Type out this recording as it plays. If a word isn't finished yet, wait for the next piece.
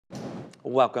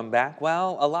Welcome back.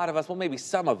 Well, a lot of us, well, maybe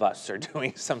some of us are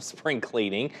doing some spring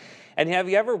cleaning. And have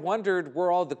you ever wondered where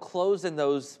all the clothes in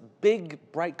those big,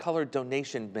 bright colored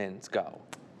donation bins go?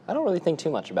 I don't really think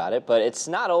too much about it, but it's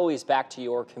not always back to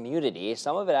your community.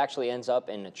 Some of it actually ends up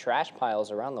in trash piles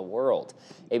around the world.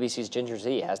 ABC's Ginger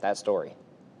Z has that story.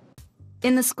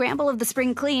 In the scramble of the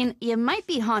spring clean, you might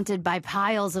be haunted by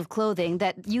piles of clothing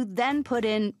that you then put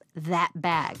in that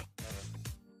bag.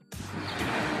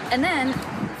 And then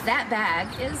that bag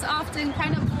is often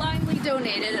kind of blindly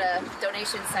donated at a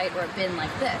donation site or a bin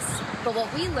like this. But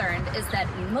what we learned is that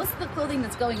most of the clothing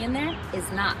that's going in there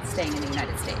is not staying in the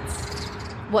United States.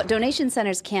 What donation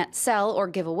centers can't sell or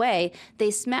give away, they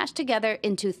smash together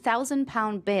into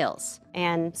 1,000-pound bales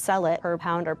and sell it per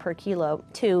pound or per kilo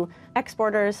to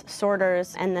exporters,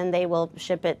 sorters, and then they will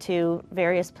ship it to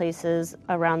various places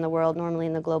around the world, normally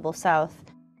in the global south.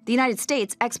 The United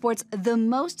States exports the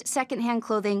most secondhand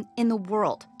clothing in the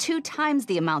world, 2 times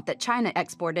the amount that China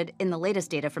exported in the latest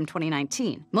data from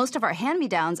 2019. Most of our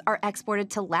hand-me-downs are exported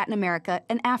to Latin America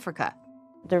and Africa.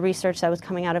 The research that was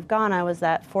coming out of Ghana was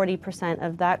that 40%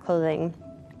 of that clothing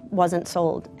wasn't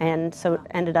sold, and so it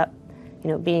ended up,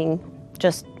 being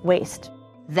just waste.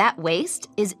 That waste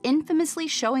is infamously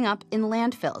showing up in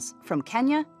landfills from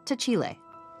Kenya to Chile.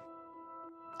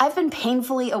 I've been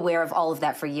painfully aware of all of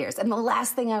that for years, and the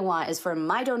last thing I want is for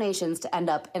my donations to end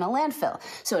up in a landfill.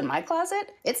 So in my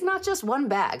closet, it's not just one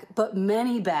bag, but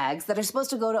many bags that are supposed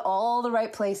to go to all the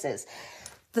right places.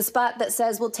 The spot that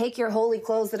says, we'll take your holy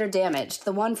clothes that are damaged,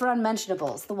 the one for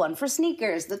unmentionables, the one for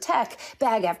sneakers, the tech,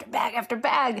 bag after bag after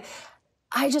bag.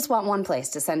 I just want one place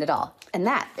to send it all. And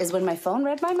that is when my phone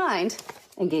read my mind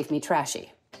and gave me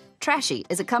Trashy. Trashy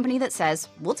is a company that says,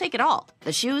 we'll take it all.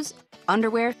 The shoes,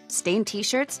 underwear, stained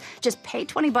t-shirts, just pay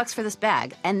 $20 for this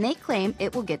bag, and they claim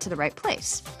it will get to the right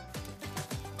place.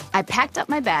 I packed up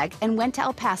my bag and went to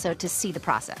El Paso to see the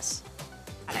process.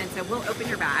 And so we'll open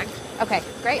your bag. Okay,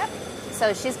 great. Yep.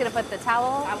 So she's gonna put the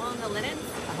towel On the linen.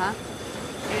 Uh-huh.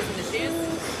 Shoes and the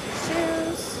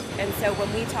shoes. And so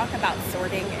when we talk about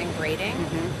sorting and grading,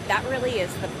 that really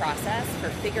is the process for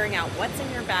figuring out what's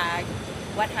in your bag,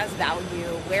 what has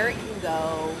value, where it can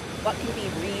go, what can be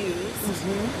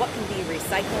reused, what can be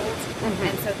recycled.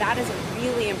 And so that is a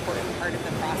really important part of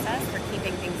the process for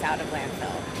keeping things out of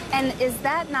landfill. And is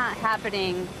that not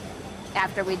happening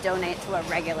after we donate to a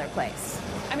regular place?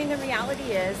 I mean, the reality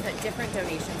is that different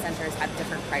donation centers have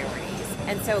different priorities.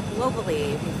 And so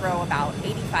globally, we throw about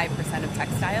 85% of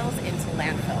textiles into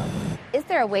landfill. Is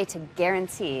there a way to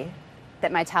guarantee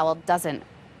that my towel doesn't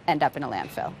end up in a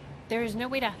landfill? There is no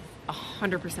way to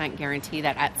 100% guarantee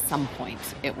that at some point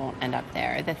it won't end up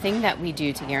there. The thing that we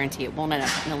do to guarantee it won't end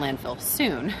up in the landfill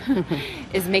soon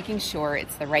is making sure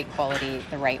it's the right quality,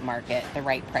 the right market, the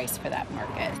right price for that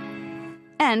market.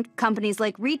 And companies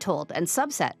like Retold and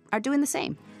Subset are doing the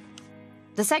same.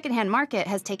 The secondhand market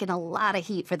has taken a lot of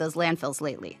heat for those landfills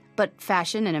lately, but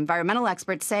fashion and environmental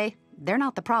experts say they're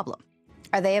not the problem.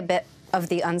 Are they a bit of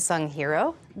the unsung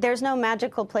hero? There's no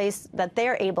magical place that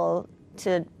they're able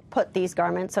to put these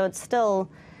garments, so it's still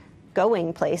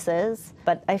going places,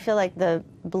 but I feel like the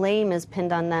blame is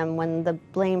pinned on them when the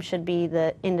blame should be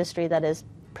the industry that is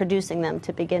producing them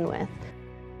to begin with.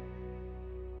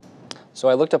 So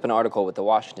I looked up an article with the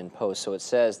Washington Post. So it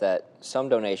says that some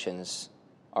donations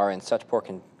are in such poor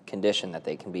condition that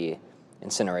they can be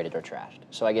incinerated or trashed.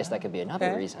 So I guess that could be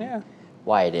another reason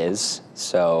why it is.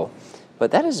 So, but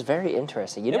that is very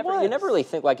interesting. You never really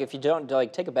think, like, if you don't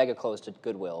take a bag of clothes to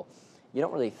Goodwill, you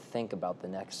don't really think about the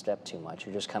next step too much.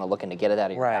 You're just kind of looking to get it out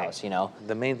of your house,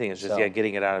 The main thing is just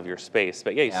getting it out of your space.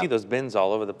 But you see those bins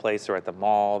all over the place. They're at the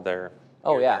mall. They're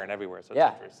there and everywhere. So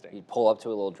it's interesting. You pull up to a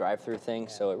little drive-through thing.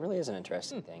 So it really is an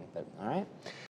interesting thing. But all right.